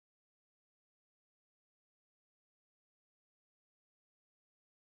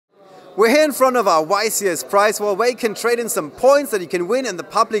We're here in front of our YCS prize wall where you can trade in some points that you can win in the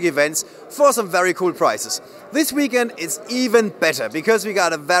public events for some very cool prizes. This weekend is even better because we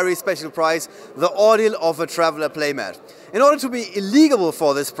got a very special prize, the Ordeal of a Traveler playmat. In order to be eligible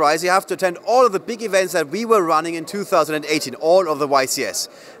for this prize, you have to attend all of the big events that we were running in 2018, all of the YCS.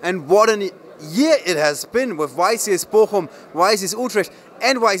 And what a year it has been with YCS Bochum, YCS Utrecht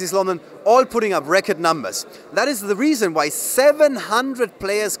and YCS London all putting up record numbers. That is the reason why 700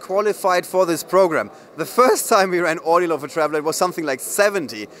 players qualified for this program. The first time we ran Ordeal of a Traveler it was something like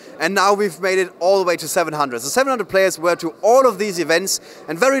 70, and now we've made it all the way to 700. So 700 players were to all of these events,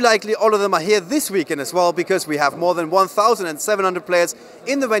 and very likely all of them are here this weekend as well, because we have more than 1,700 players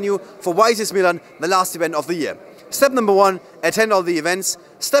in the venue for YCS Milan, the last event of the year. Step number 1, attend all the events.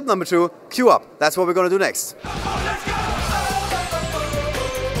 Step number 2, queue up. That's what we're going to do next.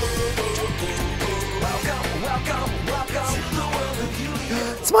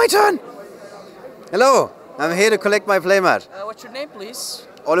 It's my turn! Hello, I'm here to collect my playmat. What's your name, please?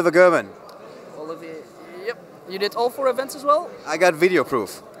 Oliver Gerben. Olivier. Yep. You did all 4 events as well? I got video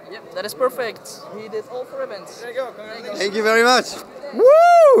proof. Yep, that is perfect. He did all 4 events. There you go. Thank you very much.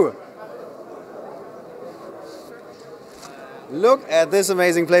 Woo! Look at this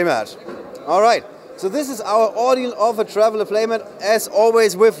amazing playmat. Alright, so this is our Ordeal of a Traveler playmat, as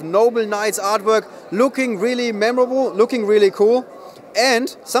always with Noble Knights artwork, looking really memorable, looking really cool.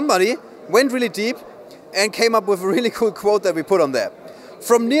 And somebody went really deep and came up with a really cool quote that we put on there.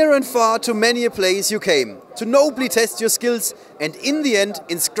 From near and far to many a place you came, to nobly test your skills, and in the end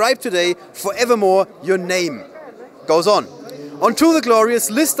inscribe today forevermore your name. Goes on. Onto the glorious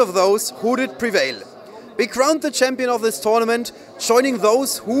list of those who did prevail. Be crowned the champion of this tournament, joining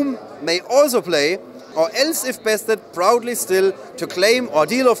those whom may also play, or else if bested, proudly still to claim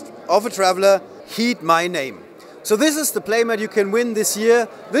Ordeal of a Traveler, heed my name. So this is the playmat you can win this year.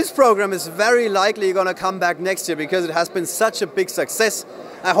 This program is very likely going to come back next year because it has been such a big success.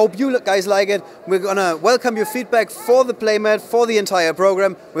 I hope you guys like it. We're going to welcome your feedback for the playmat, for the entire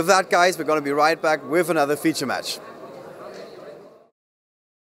program. With that, guys, we're going to be right back with another feature match.